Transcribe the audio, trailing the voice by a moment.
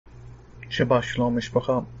Shabbat Shalom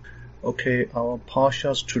Mishpacha. Okay, our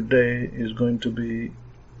Parshas today is going to be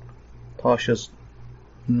Parshas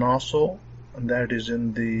Naso, and that is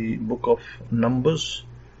in the book of Numbers,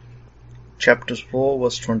 chapter 4,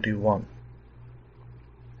 verse 21.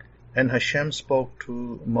 And Hashem spoke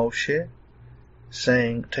to Moshe,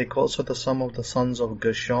 saying, Take also the sum of the sons of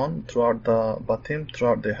Gershon throughout the Batim,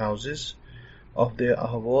 throughout their houses, of their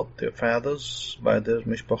Ahavot, their fathers, by their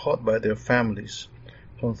Mishpachot, by their families.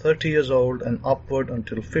 From 30 years old and upward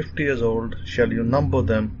until 50 years old shall you number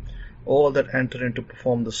them, all that enter in to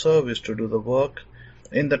perform the service, to do the work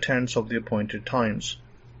in the tents of the appointed times.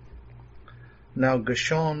 Now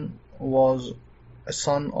Gershon was a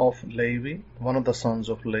son of Levi, one of the sons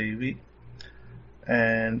of Levi,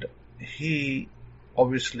 and he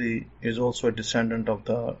obviously is also a descendant of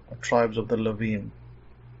the tribes of the Levim.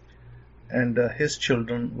 And his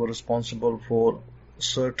children were responsible for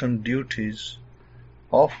certain duties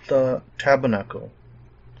of the tabernacle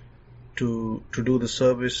to do the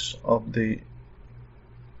service of the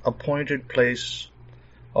appointed place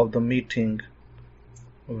of the meeting,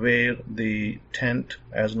 where the tent,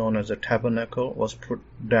 as known as a tabernacle, was put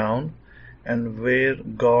down, and where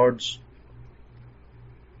God's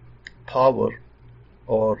power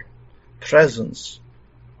or presence,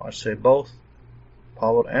 I say both,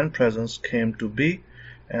 power and presence, came to be,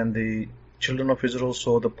 and the children of Israel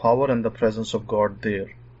saw the power and the presence of God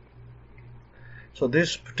there. So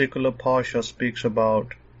this particular Parsha speaks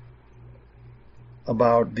about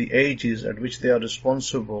the ages at which they are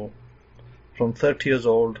responsible. From 30 years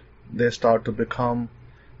old, they start to become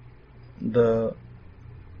the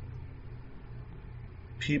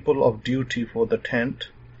people of duty for the tent,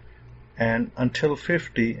 and until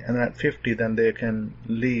 50, and at 50 then they can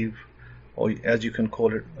leave, or as you can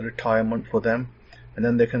call it, retirement for them, and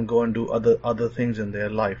then they can go and do other things in their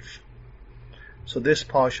life. So this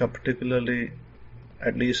Parsha, particularly,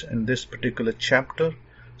 at least in this particular chapter,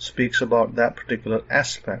 speaks about that particular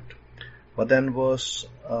aspect. But then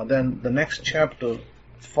then the next chapter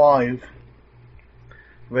 5,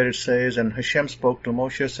 where it says, And Hashem spoke to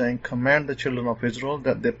Moshe, saying, Command the children of Israel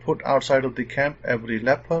that they put outside of the camp every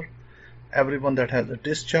leper, everyone that has a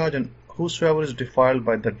discharge, and whosoever is defiled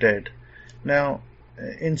by the dead. Now,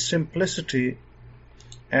 in simplicity,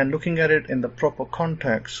 and looking at it in the proper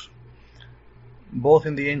context, both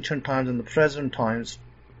in the ancient times and the present times,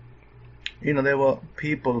 there were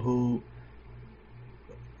people who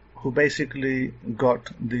basically got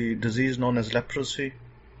the disease known as leprosy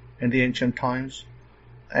in the ancient times,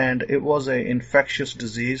 and it was an infectious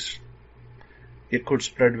disease. It could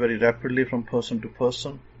spread very rapidly from person to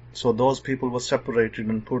person. So those people were separated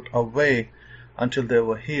and put away until they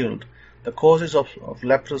were healed. The causes of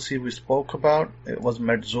leprosy we spoke about, it was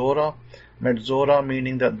Metzora. Metzora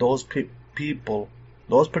meaning that those people,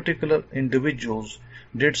 those particular individuals,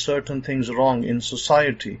 did certain things wrong in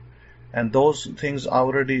society. And those things I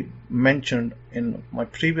already mentioned in my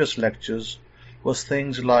previous lectures was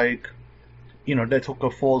things like, they took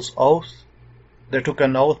a false oath. They took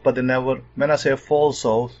an oath, but they never, when I say a false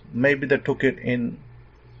oath, maybe they took it in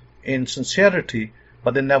sincerity,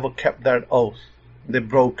 but they never kept that oath. They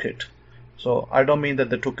broke it. So I don't mean that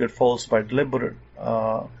they took it false by deliberate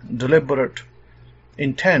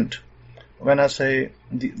intent. When I say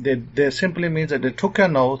they simply means that they took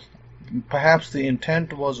an oath, perhaps the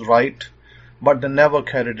intent was right, but they never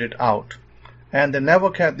carried it out. And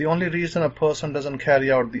the only reason a person doesn't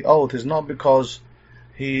carry out the oath is not because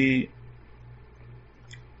he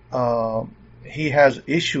has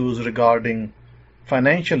issues regarding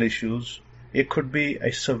financial issues. It could be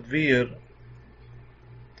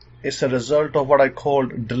it's a result of what I call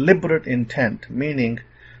deliberate intent, meaning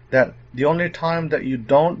that the only time that you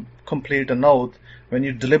don't complete an oath, when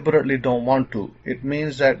you deliberately don't want to. It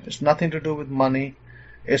means that it's nothing to do with money,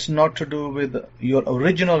 it's not to do with your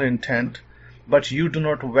original intent, but you do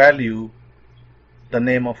not value the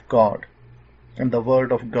name of God and the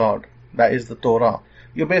word of God, that is the Torah.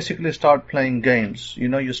 You basically start playing games.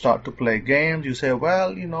 You start to play games. You say,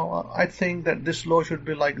 well, I think that this law should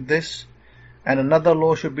be like this, and another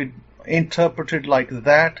law should be interpreted like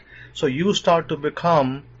that. So you start to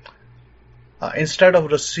become, instead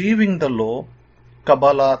of receiving the law,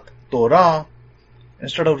 Kabbalat Torah,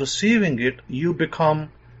 instead of receiving it, you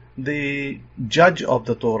become the judge of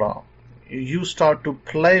the Torah. You start to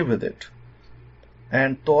play with it.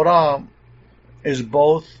 And Torah is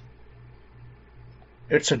both,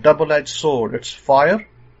 it's a double-edged sword. It's fire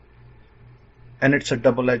and it's a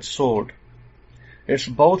double-edged sword. It's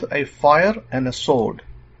both a fire and a sword.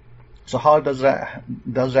 So how does that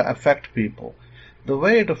affect people? The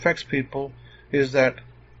way it affects people is that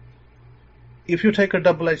if you take a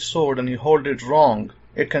double-edged sword and you hold it wrong,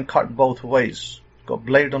 it can cut both ways, got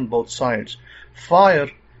blade on both sides. Fire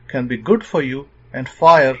can be good for you, and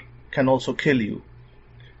fire can also kill you.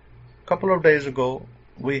 A couple of days ago,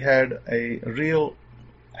 we had a real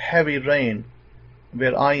heavy rain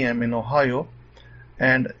where I am in Ohio,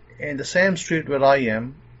 and in the same street where I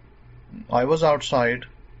am, I was outside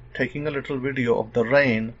taking a little video of the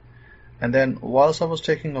rain, and then whilst I was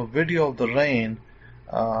taking a video of the rain,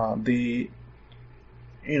 the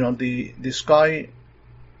sky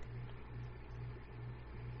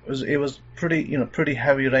was pretty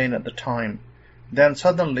heavy rain at the time. Then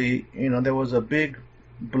suddenly, there was a big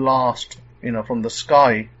blast, from the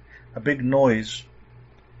sky, a big noise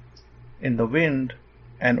in the wind,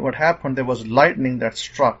 and what happened, there was lightning that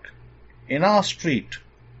struck in our street.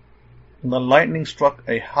 The lightning struck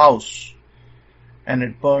a house and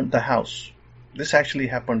it burned the house. This actually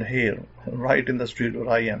happened here, right in the street where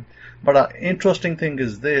I am. But an interesting thing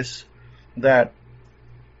is this, that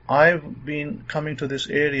I've been coming to this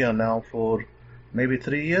area now for maybe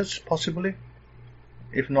 3 years, possibly,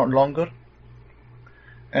 if not longer.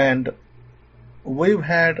 And we've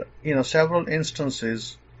had, several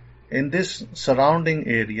instances in this surrounding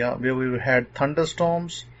area where we've had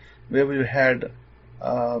thunderstorms, where we've had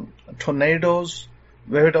tornadoes,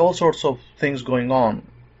 where we had all sorts of things going on.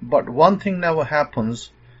 But one thing never happens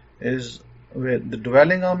is where the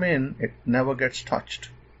dwelling I'm in, it never gets touched.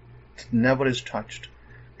 It never is touched.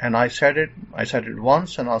 And I said it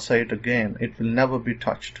once and I'll say it again. It will never be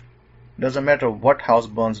touched. Doesn't matter what house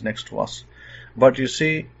burns next to us. But you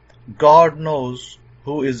see, God knows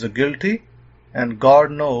who is the guilty, and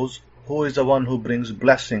God knows who is the one who brings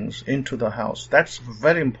blessings into the house. That's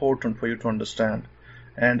very important for you to understand.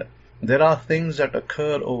 And there are things that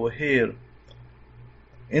occur over here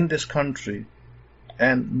in this country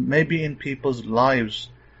and maybe in people's lives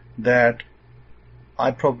that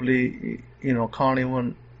I probably, can't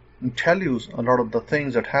even tell you a lot of the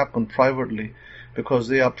things that happen privately, because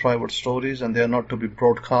they are private stories and they are not to be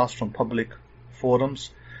broadcast on public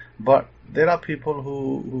forums. But there are people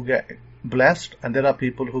who get blessed and there are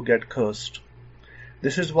people who get cursed.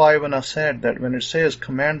 This is why when I said that when it says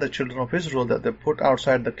command the children of Israel that they put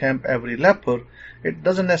outside the camp every leper, it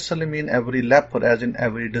doesn't necessarily mean every leper as in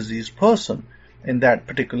every diseased person in that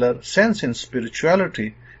particular sense in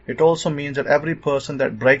spirituality. It also means that every person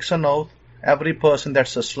that breaks an oath, every person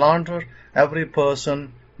that's a slanderer, every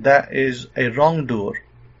person that is a wrongdoer.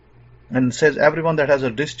 And it says everyone that has a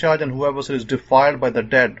discharge and whoever is defiled by the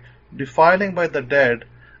dead. Defiling by the dead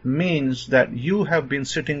means that you have been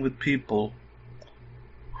sitting with people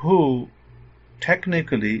who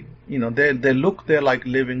technically, they look there like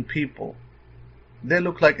living people. They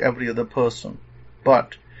look like every other person.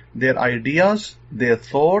 But their ideas, their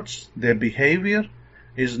thoughts, their behavior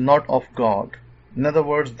is not of God. In other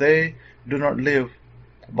words, they do not live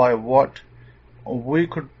by what we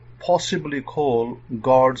could possibly call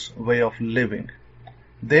God's way of living.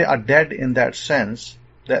 They are dead in that sense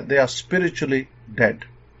that they are spiritually dead.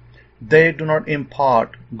 They do not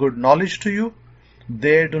impart good knowledge to you.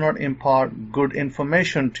 They do not impart good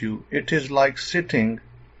information to you. It is like sitting,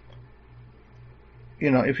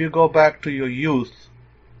 if you go back to your youth,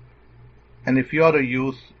 and if you are a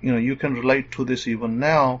youth, you can relate to this even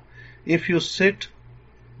now. If you sit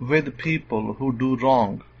with people who do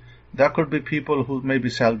wrong, there could be people who maybe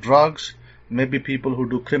sell drugs, maybe people who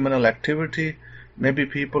do criminal activity, maybe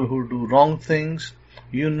people who do wrong things.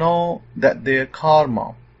 You know that their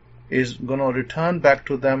karma is going to return back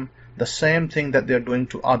to them the same thing that they are doing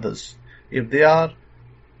to others. If they are,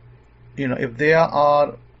 if they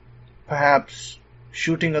are perhaps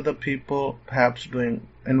shooting other people, perhaps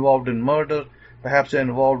involved in murder, perhaps they're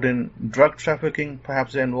involved in drug trafficking,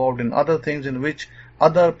 perhaps they're involved in other things in which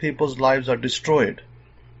other people's lives are destroyed,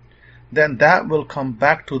 then that will come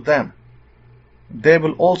back to them. They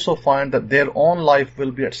will also find that their own life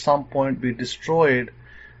will be at some point be destroyed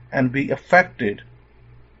and be affected.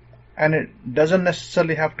 And it doesn't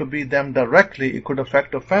necessarily have to be them directly. It could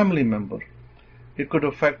affect a family member. It could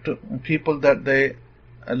affect people that they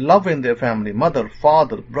love in their family, mother,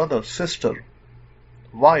 father, brother, sister,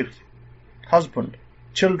 wife, husband,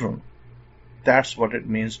 children. That's what it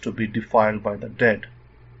means to be defiled by the dead.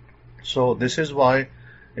 So this is why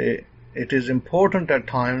it is important at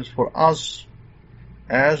times for us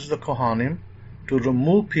as the Kohanim to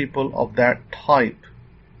remove people of that type.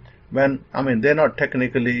 When, they're not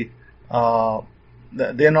technically,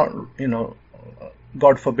 they're not,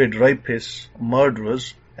 God forbid, rapists,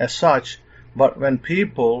 murderers as such, but when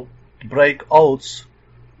people break oaths,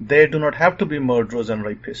 they do not have to be murderers and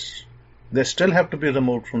rapists. They still have to be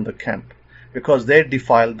removed from the camp because they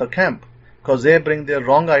defile the camp. because they bring their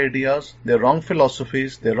wrong ideas, their wrong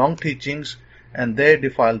philosophies, their wrong teachings, and they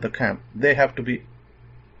defile the camp. They have to be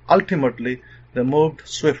ultimately removed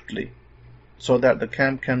swiftly so that the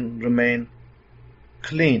camp can remain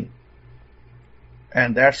clean.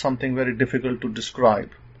 And that's something very difficult to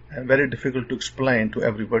describe and very difficult to explain to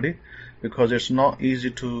everybody, because it's not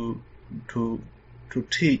easy to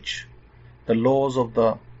teach the laws of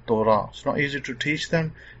the Torah. It's not easy to teach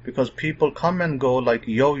them because people come and go like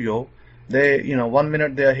yo-yo. They, 1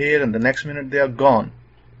 minute they are here and the next minute they are gone.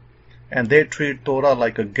 And they treat Torah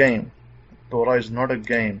like a game. Torah is not a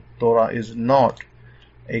game. Torah is not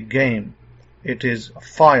a game. It is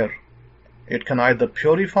fire. It can either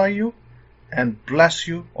purify you and bless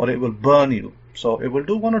you, or it will burn you. So it will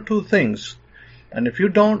do one or two things. And if you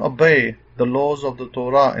don't obey the laws of the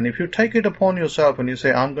Torah, and if you take it upon yourself and you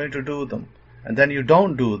say, I'm going to do them, and then you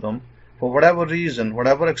don't do them, for whatever reason,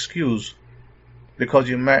 whatever excuse, because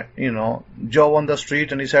you met, Joe on the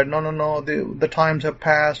street and he said, no, the times have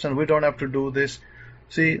passed and we don't have to do this.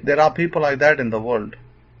 See, there are people like that in the world.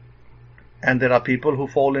 And there are people who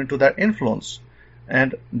fall into that influence.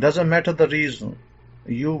 And doesn't matter the reason,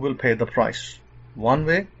 you will pay the price, one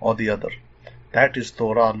way or the other. That is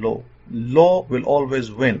Torah law. Law will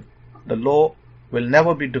always win. The law will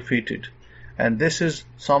never be defeated. And this is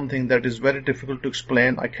something that is very difficult to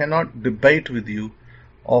explain. I cannot debate with you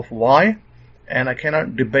of why, and I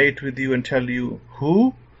cannot debate with you and tell you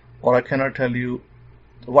who, or I cannot tell you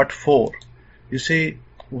what for. You see,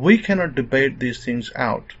 we cannot debate these things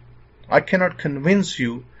out. I cannot convince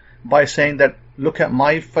you by saying that, look at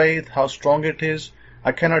my faith, how strong it is.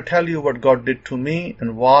 I cannot tell you what God did to me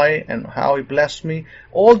and why and how He blessed me.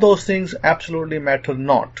 All those things absolutely matter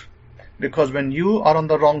not. Because when you are on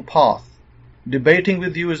the wrong path, debating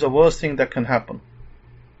with you is the worst thing that can happen.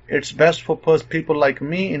 It's best for people like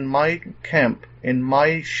me in my camp, in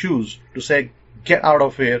my shoes, to say, get out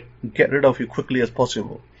of here, get rid of you quickly as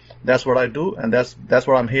possible. That's what I do, and that's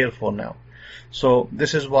what I'm here for now. So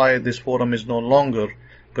this is why this forum is no longer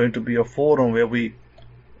going to be a forum where we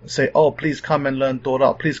say, oh, please come and learn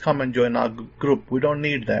Torah, please come and join our group. We don't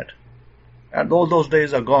need that. And all those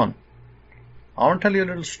days are gone. I want to tell you a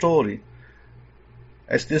little story.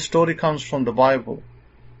 As this story comes from the Bible,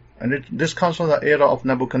 and this comes from the era of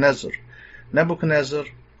Nebuchadnezzar. Nebuchadnezzar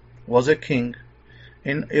was a king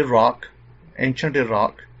in Iraq, ancient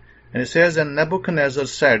Iraq, and it says, and Nebuchadnezzar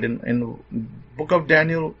said in book of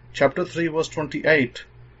Daniel, chapter 3, verse 28,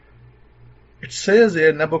 it says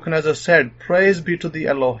here, Nebuchadnezzar said, praise be to the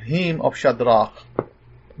Elohim of Shadrach,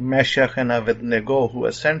 Meshach, and Abednego, who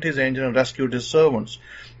has sent his angel and rescued his servants.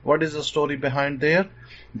 What is the story behind there?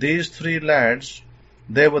 These three lads,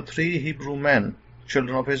 they were three Hebrew men,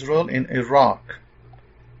 children of Israel in Iraq.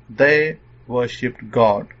 They worshipped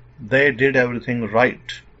God. They did everything right.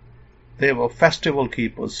 They were festival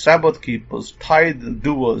keepers, Sabbath keepers, tithe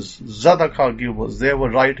doers, Zadaqah givers. They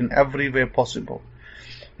were right in every way possible.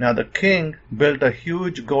 Now the king built a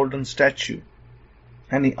huge golden statue,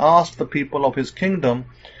 and he asked the people of his kingdom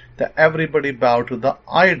that everybody bow to the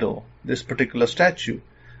idol, this particular statue.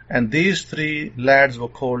 And these three lads were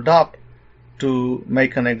called up to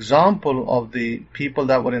make an example of the people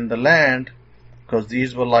that were in the land, because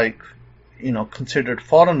these were considered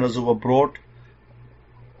foreigners who were brought,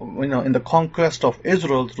 in the conquest of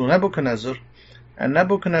Israel through Nebuchadnezzar. And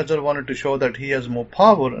Nebuchadnezzar wanted to show that he has more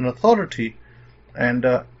power and authority.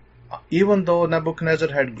 And even though Nebuchadnezzar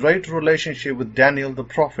had great relationship with Daniel the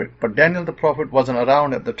prophet, but Daniel the prophet wasn't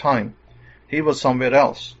around at the time. He was somewhere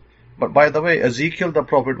else. But by the way, Ezekiel the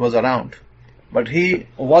prophet was around. But he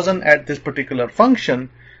wasn't at this particular function.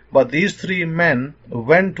 But these three men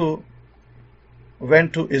went to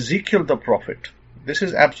Ezekiel the prophet. This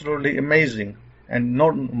is absolutely amazing. And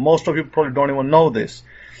most of you probably don't even know this,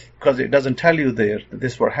 because it doesn't tell you there that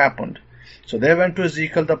this what happened. So they went to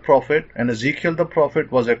Ezekiel the prophet, and Ezekiel the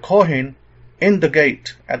prophet was a Kohen in the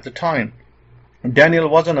gate at the time. Daniel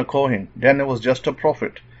wasn't a Kohen. Daniel was just a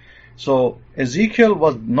prophet. So Ezekiel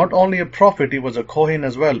was not only a prophet, he was a Kohen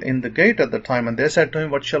as well in the gate at the time. And they said to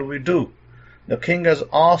him, what shall we do? The king has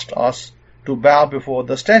asked us to bow before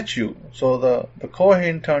the statue. So the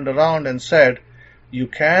Kohen turned around and said, you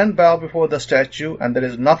can bow before the statue, and there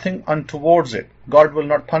is nothing untowards it. God will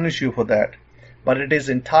not punish you for that. But it is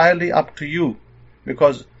entirely up to you.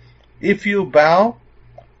 Because if you bow,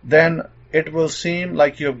 then it will seem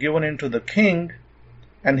like you have given in to the king,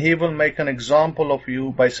 and he will make an example of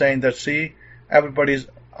you by saying that, see, everybody is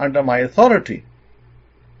under my authority.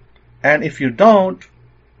 And if you don't,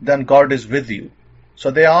 then God is with you. So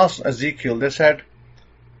they asked Ezekiel, they said,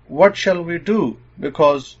 what shall we do?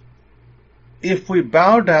 Because if we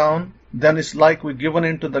bow down, then it's like we're given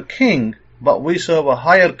in to the king, but we serve a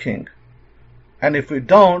higher king. And if we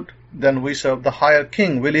don't, then we serve the higher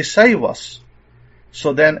king. Will he save us?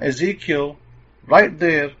 So then Ezekiel, right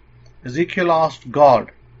there, Ezekiel asked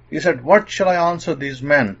God. He said, what shall I answer these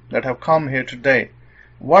men that have come here today?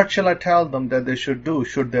 What shall I tell them that they should do?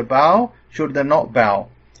 Should they bow? Should they not bow?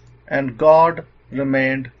 And God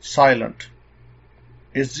remained silent.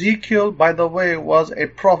 Ezekiel, by the way, was a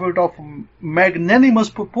prophet of magnanimous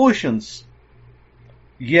proportions.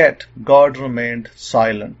 Yet God remained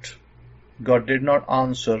silent. God did not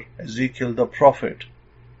answer Ezekiel the prophet.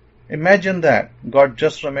 Imagine that. God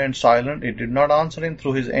just remained silent. He did not answer him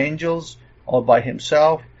through his angels or by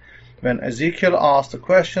himself. When Ezekiel asked the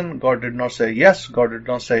question, God did not say yes, God did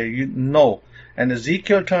not say no. And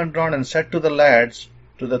Ezekiel turned around and said to the lads,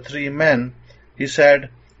 to the three men, he said,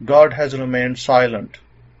 God has remained silent.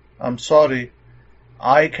 I'm sorry,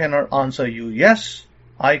 I cannot answer you yes,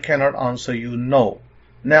 I cannot answer you no.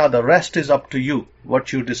 Now the rest is up to you,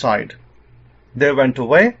 what you decide. They went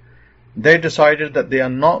away. They decided that they are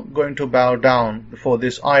not going to bow down before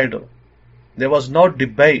this idol. There was no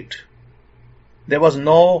debate. There was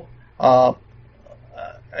no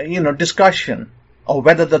discussion of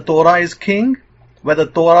whether the Torah is king, whether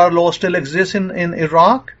Torah law still exists in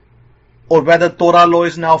Iraq, or whether Torah law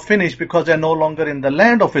is now finished because they're no longer in the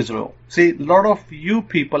land of Israel. See, a lot of you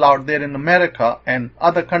people out there in America and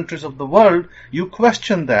other countries of the world, you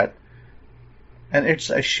question that. And it's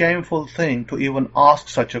a shameful thing to even ask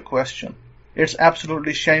such a question. It's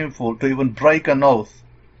absolutely shameful to even break an oath.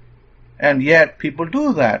 And yet people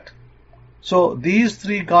do that. So these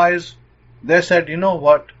three guys, they said, you know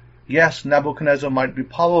what? Yes, Nebuchadnezzar might be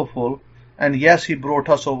powerful. And yes, he brought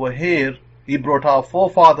us over here. He brought our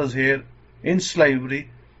forefathers here in slavery.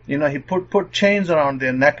 He put chains around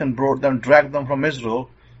their neck and dragged them from Israel.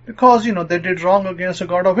 Because, they did wrong against the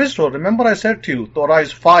God of Israel. Remember I said to you, Torah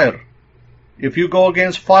is fire. If you go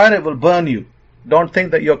against fire, it will burn you. Don't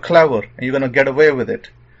think that you're clever and you're going to get away with it.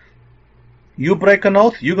 You break an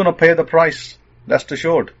oath, you're going to pay the price. Rest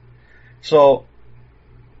assured. So,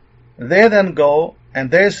 they then go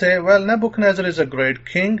and they say, well, Nebuchadnezzar is a great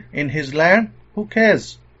king in his land. Who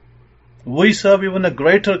cares? We serve even a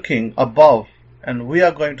greater king above, and we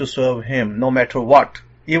are going to serve him no matter what.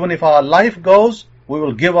 Even if our life goes, we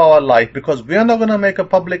will give our life, because we are not going to make a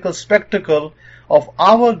public spectacle of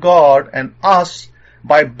our God and us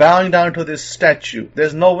by bowing down to this statue.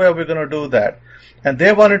 There's no way we're going to do that. And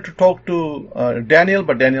they wanted to talk to Daniel,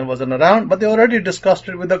 but Daniel wasn't around. But they already discussed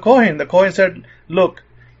it with the Kohen. The Kohen said, look,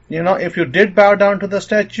 if you did bow down to the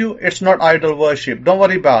statue, it's not idol worship. Don't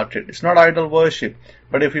worry about it. It's not idol worship.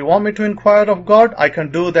 But if you want me to inquire of God, I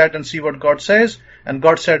can do that and see what God says. And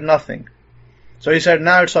God said nothing. So he said,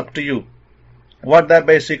 now it's up to you. What that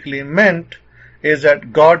basically meant is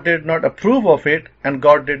that God did not approve of it and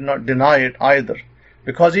God did not deny it either.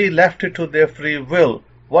 Because he left it to their free will.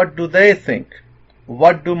 What do they think?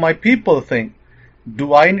 What do my people think?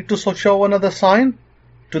 Do I need to show another sign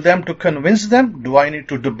to them to convince them? Do I need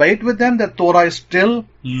to debate with them that Torah is still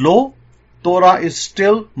law? Torah is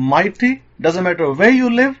still mighty? Doesn't matter where you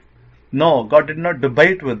live? No, God did not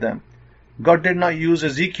debate with them. God did not use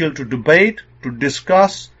Ezekiel to debate, to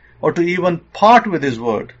discuss, or to even part with his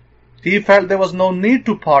word. He felt there was no need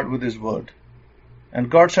to part with his word. And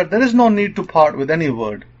God said, there is no need to part with any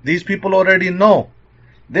word. These people already know.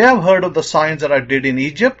 They have heard of the signs that I did in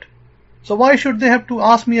Egypt. So why should they have to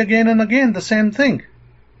ask me again and again the same thing?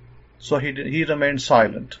 So he remained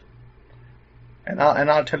silent. And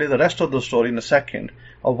I'll tell you the rest of the story in a second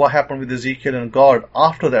of what happened with Ezekiel and God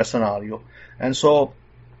after that scenario. And so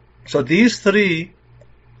these three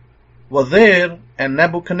were there, and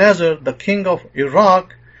Nebuchadnezzar, the king of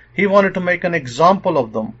Iraq, he wanted to make an example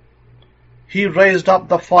of them. He raised up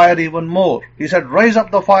the fire even more. He said, raise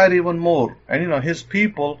up the fire even more. And his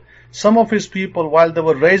people, some of his people, while they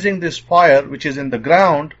were raising this fire, which is in the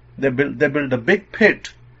ground, they built a big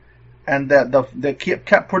pit. And they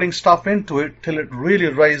kept putting stuff into it till it really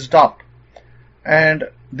raised up. And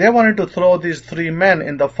they wanted to throw these three men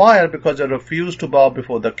in the fire because they refused to bow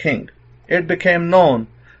before the king. It became known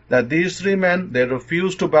that these three men, they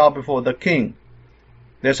refused to bow before the king.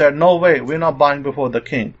 They said, no way, we're not bowing before the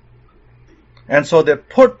king. And so they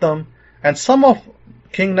put them, and some of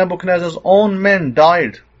King Nebuchadnezzar's own men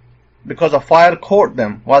died because the fire caught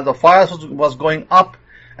them while the fire was going up,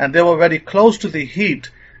 and they were very close to the heat,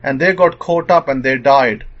 and they got caught up and they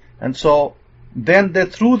died. And so then they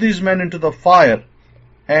threw these men into the fire,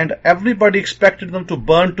 and everybody expected them to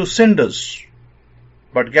burn to cinders.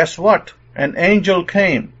 But guess what? An angel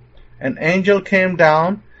came. An angel came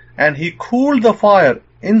down and he cooled the fire.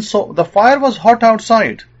 The fire was hot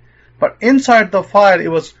outside, But inside the fire, it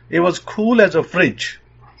was cool as a fridge.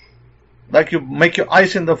 Like you make your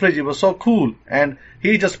ice in the fridge. It was so cool. And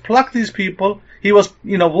he just plucked these people. He was,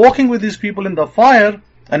 walking with these people in the fire.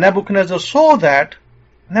 And Nebuchadnezzar saw that.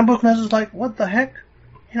 Nebuchadnezzar's like, what the heck?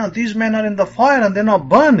 These men are in the fire and they're not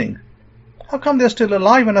burning. How come they're still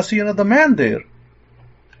alive and I see another man there?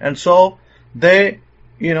 And so they,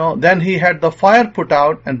 then he had the fire put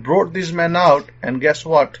out and brought these men out. And guess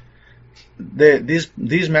what?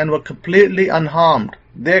 These men were completely unharmed.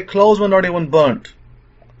 Their clothes were not even burnt.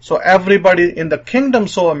 So everybody in the kingdom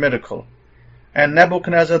saw a miracle. And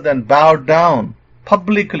Nebuchadnezzar then bowed down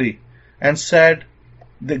publicly and said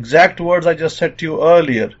the exact words I just said to you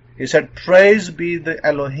earlier. He said, praise be the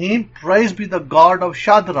Elohim, praise be the God of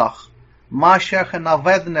Shadrach, Meshach and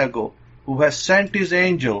Abednego, who has sent his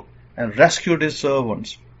angel and rescued his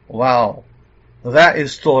servants. Wow. That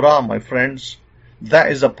is Torah, my friends.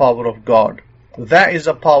 That is the power of God. That is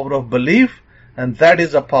the power of belief, and that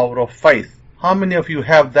is the power of faith. How many of you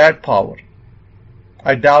have that power?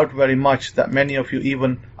 I doubt very much that many of you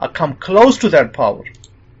even come close to that power,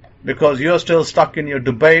 because you're still stuck in your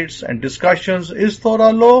debates and discussions. Is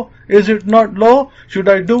Torah law? Is it not law? Should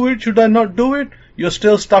I do it? Should I not do it? You're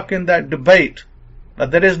still stuck in that debate.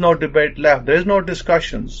 There is no debate left. There is no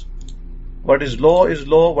discussions. What is law is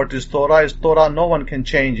law. What is Torah is Torah. No one can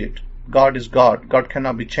change it. God is God. God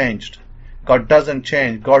cannot be changed. God doesn't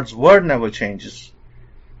change. God's word never changes.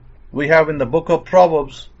 We have in the book of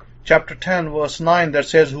Proverbs, chapter 10, verse 9, that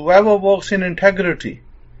says, whoever walks in integrity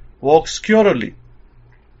walks securely.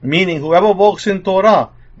 Meaning, whoever walks in Torah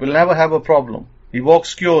will never have a problem. He walks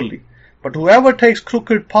securely. But whoever takes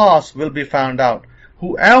crooked paths will be found out.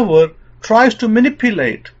 Whoever tries to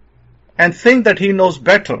manipulate and think that he knows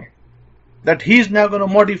better, that he's now going to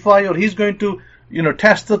modify or he's going to,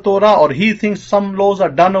 test the Torah, or he thinks some laws are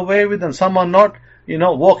done away with and some are not,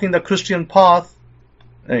 walking the Christian path.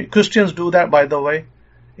 Christians do that, by the way,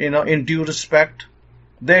 in due respect.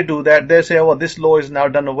 They do that. They say, oh, this law is now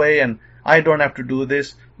done away and I don't have to do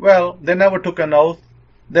this. Well, they never took an oath.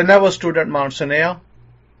 They never stood at Mount Sinai.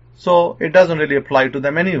 So it doesn't really apply to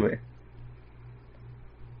them anyway.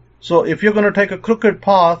 So if you're going to take a crooked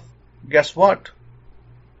path, guess what?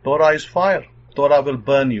 Torah is fire. Torah will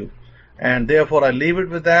burn you. And therefore I leave it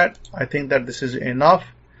with that. I think that this is enough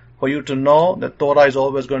for you to know that Torah is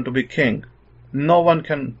always going to be king. No one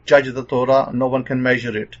can judge the Torah. No one can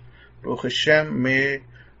measure it. Baruch Hashem, may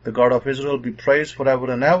the God of Israel be praised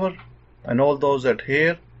forever and ever. And all those that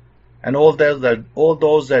hear and all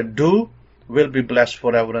those that do will be blessed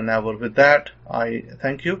forever and ever. With that, I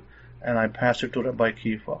thank you and I pass it to Rabbi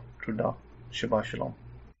Kefa. Tudah. Shabbat Shalom.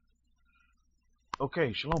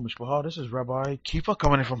 Okay, Shalom, Mishpachah. This is Rabbi Kefa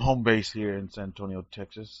coming in from home base here in San Antonio,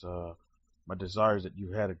 Texas. My desire is that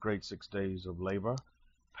you had a great 6 days of labor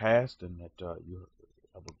past and that you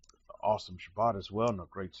have an awesome Shabbat as well and a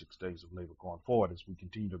great 6 days of labor going forward as we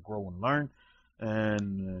continue to grow and learn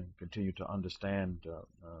and continue to understand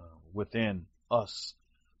within us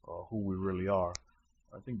who we really are.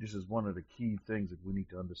 I think this is one of the key things that we need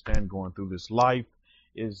to understand going through this life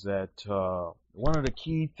is that one of the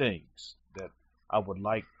key things that I would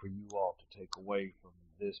like for you all to take away from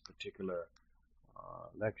this particular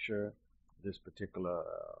lecture, this particular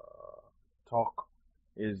talk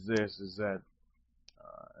is that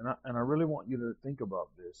and I really want you to think about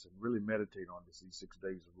this and really meditate on this, these 6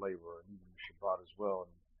 days of labor and even Shabbat as well,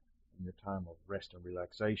 and in your time of rest and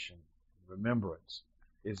relaxation. Remembrance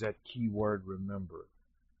is that key word, remember.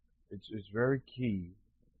 It's very key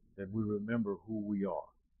that we remember who we are.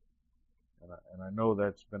 And I know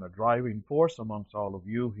that's been a driving force amongst all of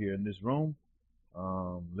you here in this room,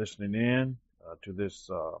 listening in to this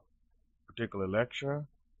particular lecture,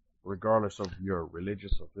 regardless of your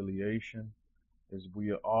religious affiliation, is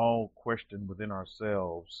we all question within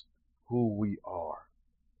ourselves who we are.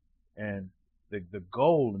 And the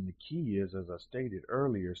goal and the key is, as I stated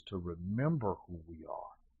earlier, is to remember who we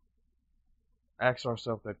are. Ask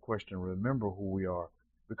ourselves that question, remember who we are.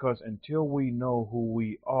 Because until we know who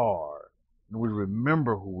we are, and we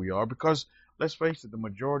remember who we are, because let's face it, the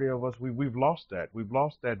majority of us, we've lost that. We've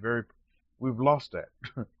lost that.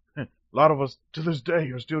 A lot of us to this day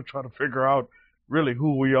are still trying to figure out really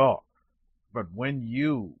who we are. But when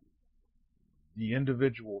you, the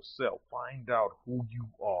individual self, find out who you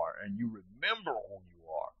are and you remember who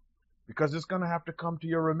you are, because it's going to have to come to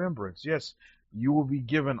your remembrance. Yes, you will be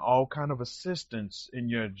given all kind of assistance in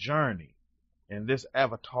your journey in this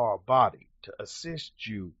avatar body to assist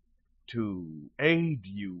you, to aid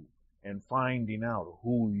you in finding out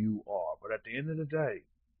who you are. But at the end of the day,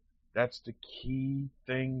 that's the key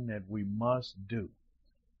thing that we must do.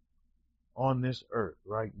 on this earth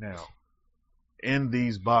right now, in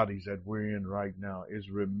these bodies that we're in right now, is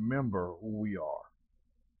remember who we are.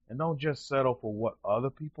 And don't just settle for what other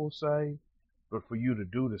people say, but for you to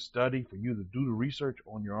do the study, for you to do the research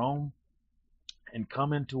on your own, and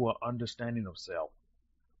come into an understanding of self.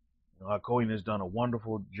 Hakoin has done a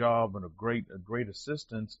wonderful job and a great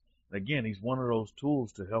assistance. And again, he's one of those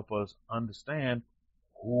tools to help us understand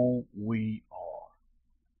who we are.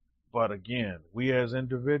 But again, we as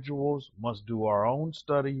individuals must do our own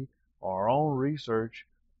study, our own research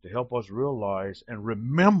to help us realize and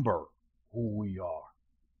remember who we are.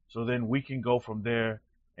 So then we can go from there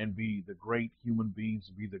and be the great human beings,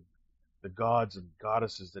 be the gods and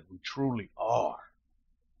goddesses that we truly are.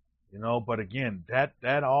 But again,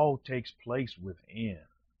 that all takes place within.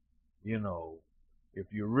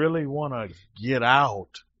 If you really want to get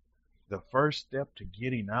out, the first step to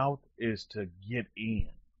getting out is to get in.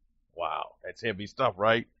 Wow, that's heavy stuff,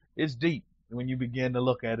 right? It's deep when you begin to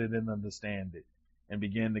look at it and understand it and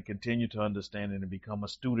begin to continue to understand it and become a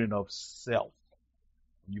student of self.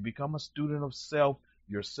 When you become a student of self,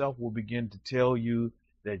 yourself will begin to tell you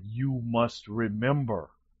that you must remember.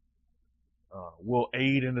 Will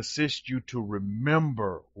aid and assist you to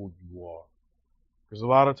remember who you are. Because a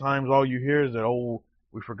lot of times all you hear is that, oh,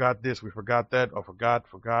 we forgot this, we forgot that, or forgot,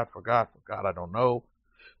 I don't know,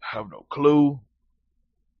 I have no clue.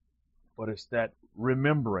 But it's that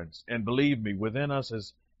remembrance. And believe me, within us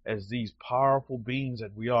as these powerful beings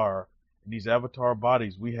that we are, in these avatar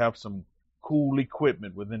bodies, we have some cool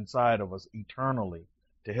equipment within inside of us eternally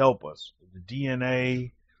to help us. The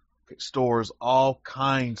DNA stores all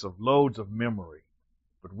kinds of loads of memory,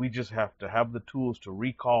 but we just have to have the tools to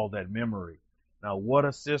recall that memory. Now, what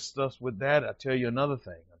assists us with that? I'll tell you another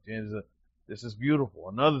thing. This is beautiful.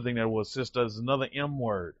 Another thing that will assist us, another M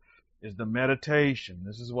word, is the meditation.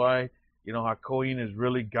 This is why, Hakoin is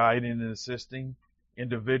really guiding and assisting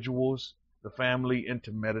individuals, the family,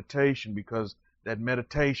 into meditation, because that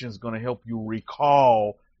meditation is going to help you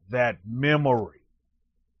recall that memory.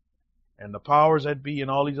 And the powers that be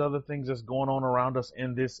and all these other things that's going on around us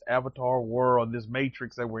in this avatar world, this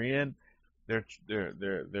matrix that we're in, they're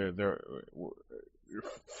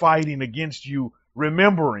fighting against you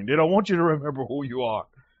remembering. They don't want you to remember who you are.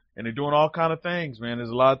 And they're doing all kind of things, man.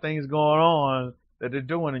 There's a lot of things going on that they're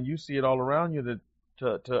doing, and you see it all around you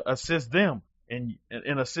to assist them in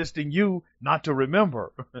assisting you not to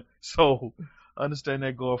remember. So understand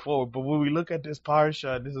that going forward. But when we look at this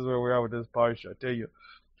Parsha, this is where we are with this Parsha. I tell you,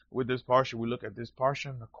 with this Parsha, we look at this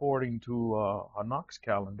Parsha according to Hanok's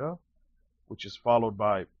calendar, which is followed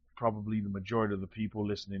by probably the majority of the people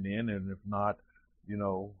listening in, and if not,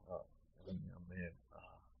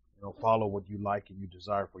 follow what you like and you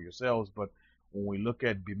desire for yourselves. But when we look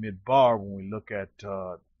at Bimidbar, when we look at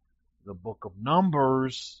the book of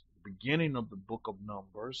Numbers, beginning of the book of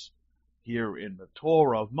Numbers, here in the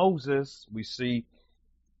Torah of Moses, we see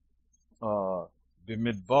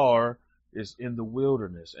Bimidbar is in the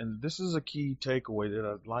wilderness. And this is a key takeaway that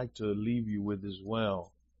I'd like to leave you with as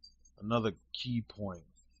well. Another key point.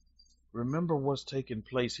 Remember what's taking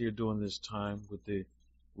place here during this time with the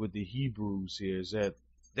Hebrews here is that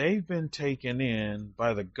they've been taken in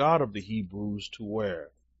by the God of the Hebrews to where?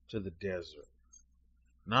 To the desert.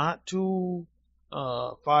 Not to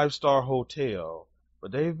a 5-star hotel,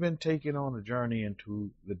 but they've been taken on a journey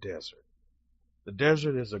into the desert. The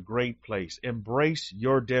desert is a great place. Embrace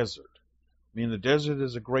your desert. I mean, the desert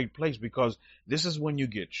is a great place because this is when you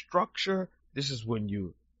get structure. This is when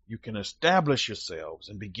you can establish yourselves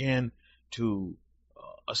and begin to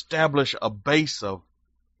establish a base of,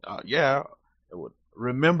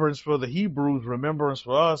 remembrance for the Hebrews, remembrance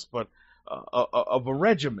for us, but of a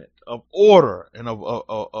regiment, of order, and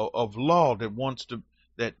of law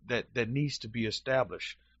that needs to be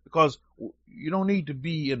established. Because you don't need to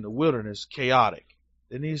be in the wilderness chaotic.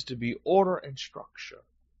 There needs to be order and structure.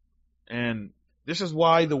 And this is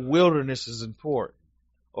why the wilderness is important,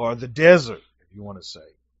 or the desert, if you want to say.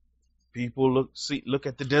 People look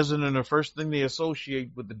at the desert, and the first thing they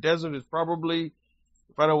associate with the desert is probably,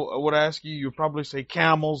 if I would ask you, you'd probably say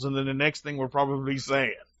camels, and then the next thing would probably be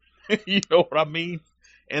sand. You know what I mean?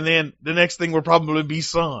 And then the next thing would probably be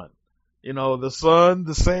sun. The sun,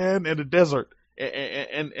 the sand, and the desert,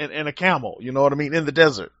 and a camel. You know what I mean? In the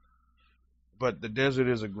desert. But the desert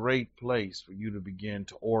is a great place for you to begin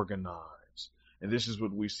to organize. And this is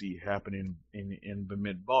what we see happening in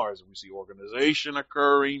Bamidbar. We see organization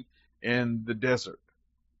occurring in the desert.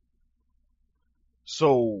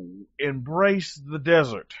 So embrace the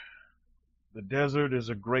desert. The desert is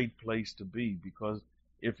a great place to be, because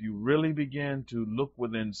if you really begin to look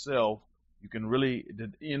within self, you can really,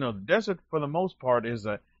 the desert for the most part is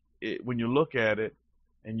when you look at it,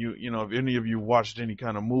 and if any of you watched any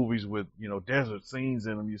kind of movies with desert scenes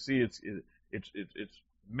in them, you see it's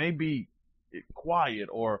maybe quiet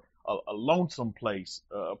or a lonesome place,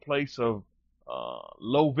 a place of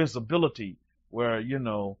low visibility where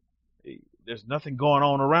there's nothing going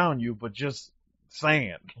on around you but just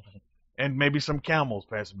sand and maybe some camels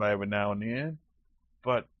passing by every now and then.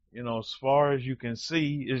 But as far as you can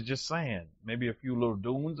see, it's just sand. Maybe a few little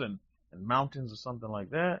dunes and mountains or something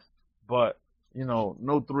like that. But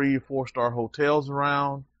no 3 or 4 star hotels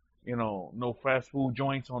around. No fast food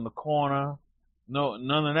joints on the corner. No,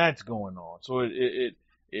 none of that's going on. So it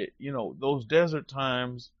those desert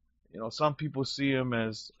times. Some people see them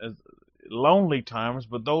as lonely times,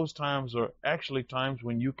 but those times are actually times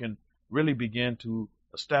when you can really begin to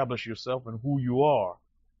establish yourself and who you are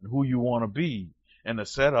and who you want to be, and to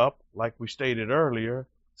set up, like we stated earlier,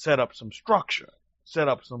 set up some structure, set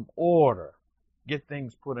up some order, get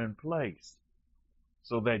things put in place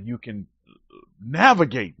so that you can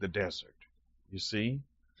navigate the desert, you see.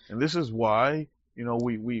 And this is why,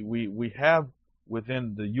 we have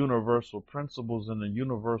within the universal principles and the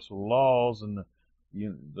universal laws and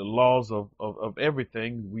the laws of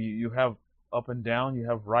everything, you have up and down, you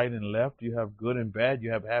have right and left, you have good and bad,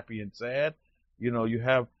 you have happy and sad. You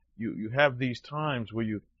have these times where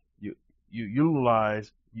you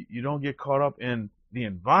utilize, you don't get caught up in the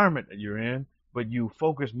environment that you're in, but you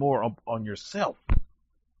focus more on yourself,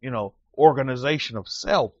 organization of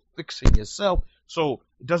self, fixing yourself. So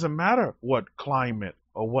it doesn't matter what climate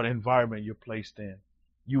or what environment you're placed in,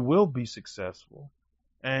 you will be successful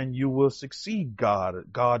and you will succeed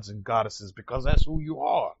gods and goddesses, because that's who you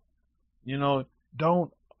are.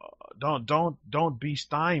 Don't be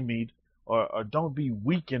stymied or don't be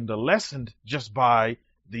weakened or lessened just by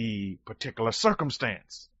the particular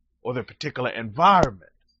circumstance or the particular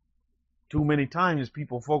environment. Too many times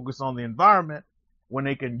people focus on the environment when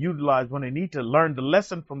they can utilize, when they need to learn the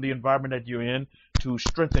lesson from the environment that you're in to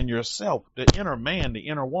strengthen yourself, the inner man, the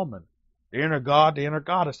inner woman, the inner God, the inner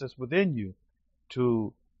goddess that's within you,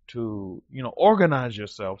 to organize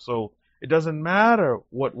yourself. So it doesn't matter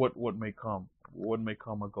what may come or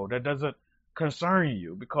go. That doesn't concern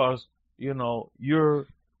you, because you're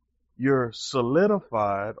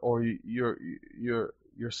solidified, or you're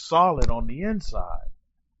solid on the inside.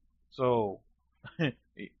 So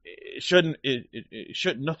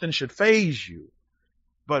nothing should phase you.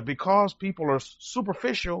 But because people are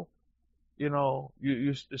superficial, you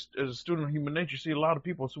as a student of human nature, see a lot of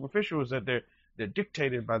people superficial, is that they're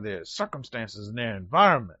dictated by their circumstances and their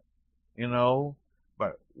environment,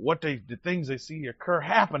 but the things they see occur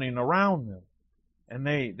happening around them, and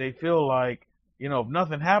they feel like, if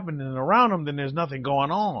nothing happening around them, then there's nothing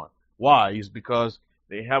going on. Why? Is because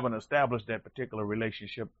they haven't established that particular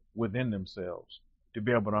relationship within themselves to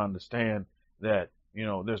be able to understand that,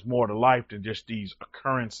 there's more to life than just these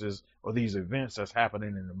occurrences or these events that's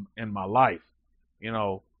happening in my life.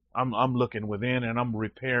 I'm looking within, and I'm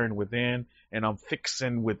repairing within, and I'm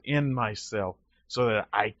fixing within myself so that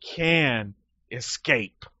I can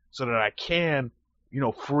escape, so that I can,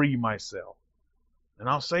 free myself. And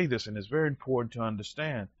I'll say this, and it's very important to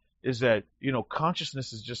understand, is that,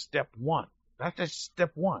 consciousness is just step one. That's just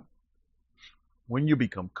step one. When you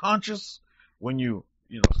become conscious, when you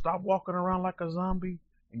stop walking around like a zombie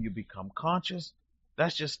and you become conscious,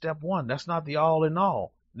 that's just step one. That's not the all in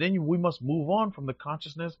all. Then we must move on from the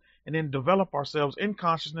consciousness and then develop ourselves in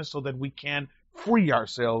consciousness so that we can free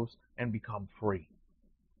ourselves and become free.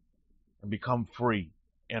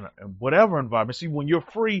 In whatever environment. See, when you're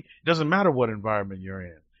free, it doesn't matter what environment you're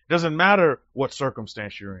in. It doesn't matter what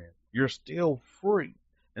circumstance you're in. You're still free.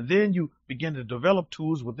 And then you begin to develop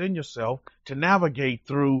tools within yourself to navigate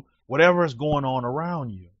through whatever is going on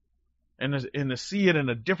around you, and to see it in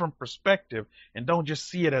a different perspective, and don't just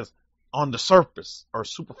see it as on the surface or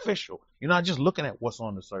superficial. You're not just looking at what's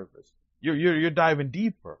on the surface. You're diving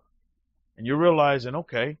deeper, and you're realizing,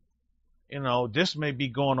 okay, this may be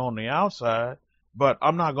going on the outside, but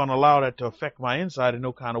I'm not going to allow that to affect my inside in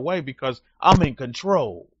no kind of way, because I'm in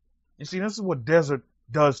control. You see, this is what desert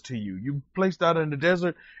does to you. You're placed out in the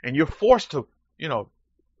desert, and you're forced to,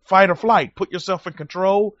 fight or flight, put yourself in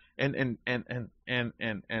control, and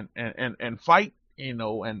fight,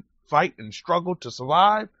 and fight and struggle to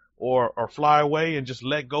survive, or fly away and just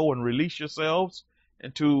let go and release yourselves,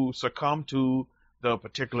 and to succumb to the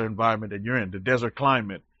particular environment that you're in, the desert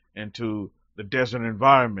climate, and to the desert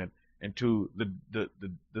environment, and to the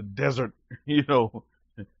desert,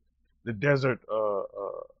 the desert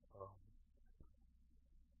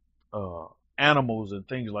animals and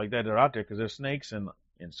things like that are out there, because there's snakes and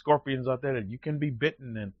scorpions out there that you can be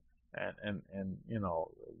bitten, and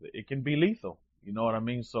it can be lethal. You know what I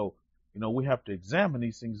mean? So, we have to examine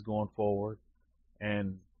these things going forward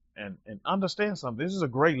and and understand something. This is a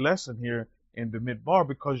great lesson here in Bamidbar,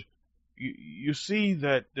 because you see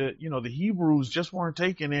that the Hebrews just weren't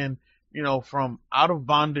taken in, from out of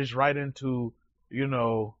bondage right into,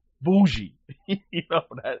 bougie.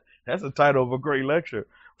 That's the title of a great lecture,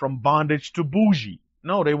 from bondage to bougie.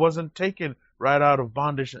 No, they wasn't taken right out of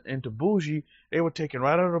bondage into bougie. They were taken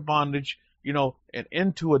right out of bondage, and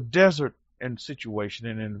into a desert and situation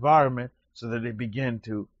and environment, so that they begin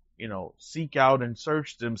to, seek out and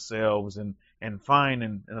search themselves and find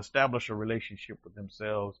and establish a relationship with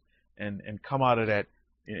themselves and come out of that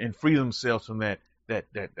and free themselves from that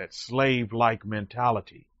slave-like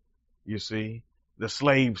mentality. You see, the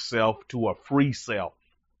slave self to a free self.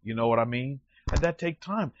 You know what I mean? And that takes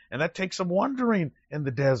time, and that takes some wandering in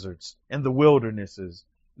the deserts and the wildernesses.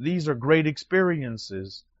 These are great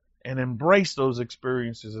experiences, and embrace those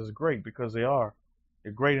experiences as great, because they're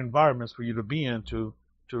great environments for you to be in to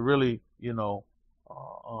really,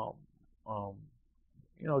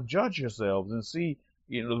 judge yourselves and see,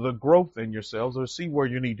 the growth in yourselves, or see where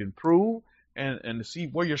you need to improve, and to see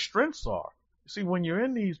where your strengths are. See, when you're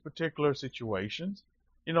in these particular situations,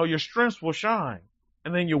 your strengths will shine,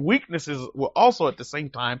 and then your weaknesses will also at the same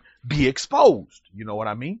time be exposed. You know what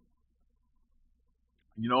I mean?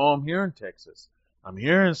 I'm here in Texas. I'm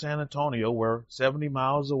here in San Antonio, where 70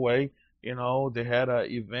 miles away, they had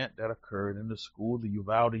an event that occurred in the school, the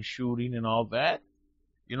Uvalde shooting and all that.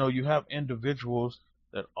 You have individuals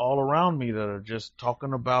that all around me that are just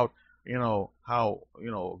talking about, how,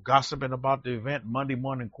 gossiping about the event, Monday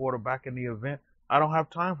morning quarterbacking the event. I don't have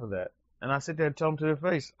time for that. And I sit there and tell them to their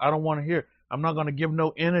face, I don't want to hear. I'm not going to give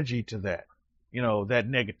no energy to that, that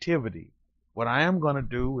negativity. What I am going to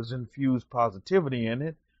do is infuse positivity in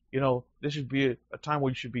it. This should be a time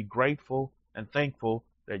where you should be grateful and thankful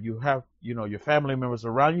that you have, your family members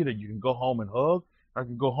around you that you can go home and hug. I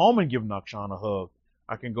can go home and give Nakshan a hug.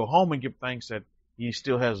 I can go home and give thanks that he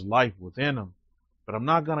still has life within him. But I'm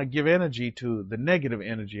not going to give energy to the negative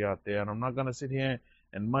energy out there. And I'm not going to sit here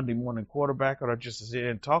and Monday morning quarterback, or just sit here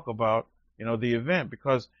and talk about, the event,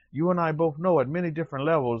 because you and I both know at many different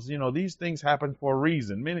levels, these things happen for a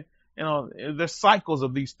reason. Many, there's cycles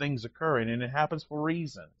of these things occurring, and it happens for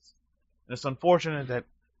reasons. And it's unfortunate that,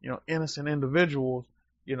 innocent individuals,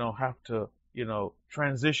 have to,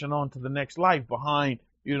 transition on to the next life behind,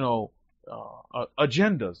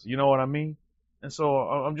 agendas. You know what I mean? And so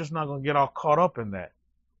I'm just not going to get all caught up in that.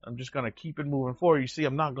 I'm just going to keep it moving forward. You see,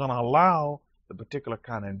 I'm not going to allow the particular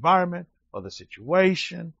kind of environment or the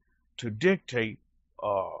situation to dictate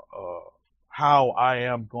how I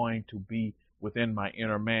am going to be within my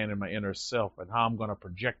inner man and my inner self, and how I'm going to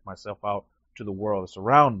project myself out to the world that's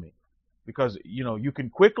around me. Because, you can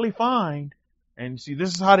quickly find, and see,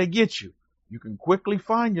 this is how they get you. You can quickly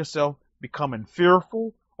find yourself becoming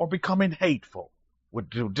fearful or becoming hateful with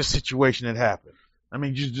this situation that happened. I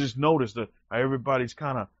mean, you just notice that everybody's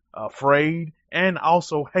kind of afraid and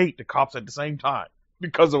also hate the cops at the same time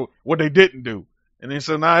because of what they didn't do. And then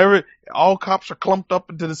so now all cops are clumped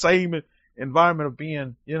up into the same environment of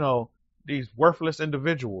being, these worthless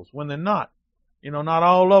individuals, when they're not. Not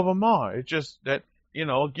all of them are. It's just that,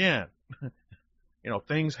 again,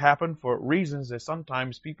 things happen for reasons that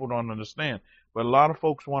sometimes people don't understand. But a lot of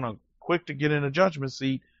folks want to quick to get in a judgment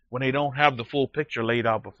seat when they don't have the full picture laid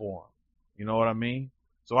out before them. You know what I mean?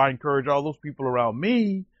 So I encourage all those people around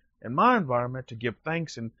me and my environment to give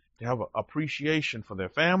thanks and to have appreciation for their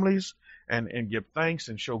families, and give thanks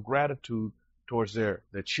and show gratitude towards their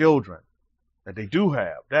children that they do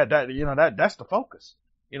have. That's the focus.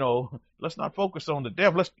 Let's not focus on the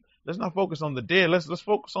dead. Let's not focus on the dead. Let's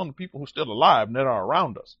focus on the people who are still alive and that are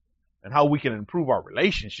around us, and how we can improve our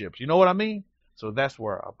relationships. You know what I mean? So that's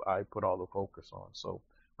where I put all the focus on. So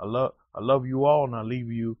I love you all, and I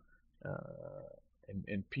leave you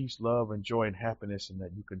in peace, love, and joy and happiness, and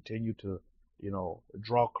that you continue to,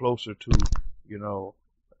 draw closer to,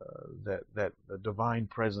 that the divine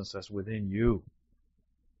presence that's within you,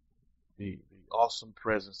 the awesome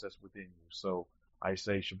presence that's within you. So I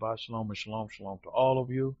say Shabbat Shalom and Shalom Shalom to all of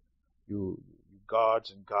you, you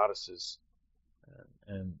gods and goddesses,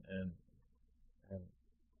 and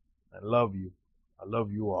I love you. I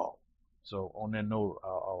love you all. So on that note,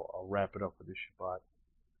 I'll wrap it up for this Shabbat.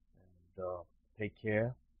 And take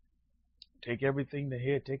care. Take everything to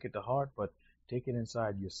head, take it to heart, but take it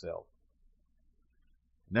inside yourself.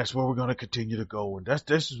 And that's where we're going to continue to go. And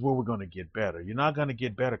this is where we're going to get better. You're not going to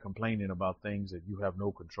get better complaining about things that you have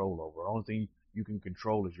no control over. The only thing you can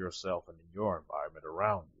control is yourself and your environment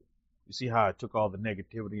around you. You see how I took all the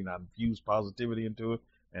negativity and I infused positivity into it?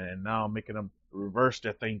 And now I'm making them reverse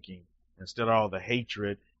their thinking. Instead of all the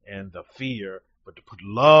hatred and the fear, but to put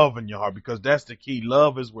love in your heart, because that's the key.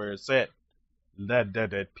 Love is where it's at.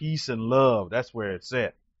 That peace and love, that's where it's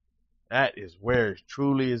at. That is where it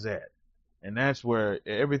truly is at. And that's where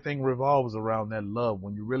everything revolves around that love.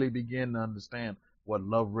 When you really begin to understand what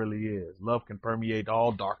love really is, love can permeate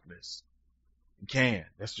all darkness. It can.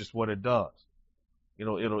 That's just what it does.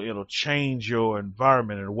 It'll change your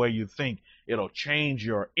environment and the way you think. It'll change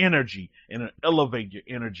your energy and it'll elevate your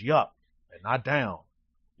energy up and not down.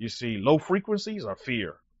 You see, low frequencies are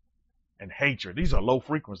fear and hatred. These are low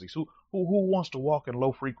frequencies. Who wants to walk in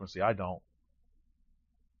low frequency? I don't.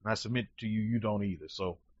 And I submit to you, you don't either.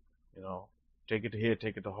 So, take it to head,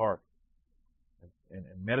 take it to heart, and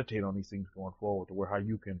meditate on these things going forward to where how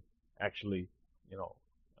you can actually,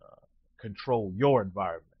 control your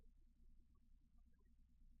environment.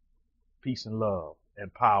 Peace and love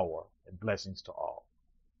and power and blessings to all.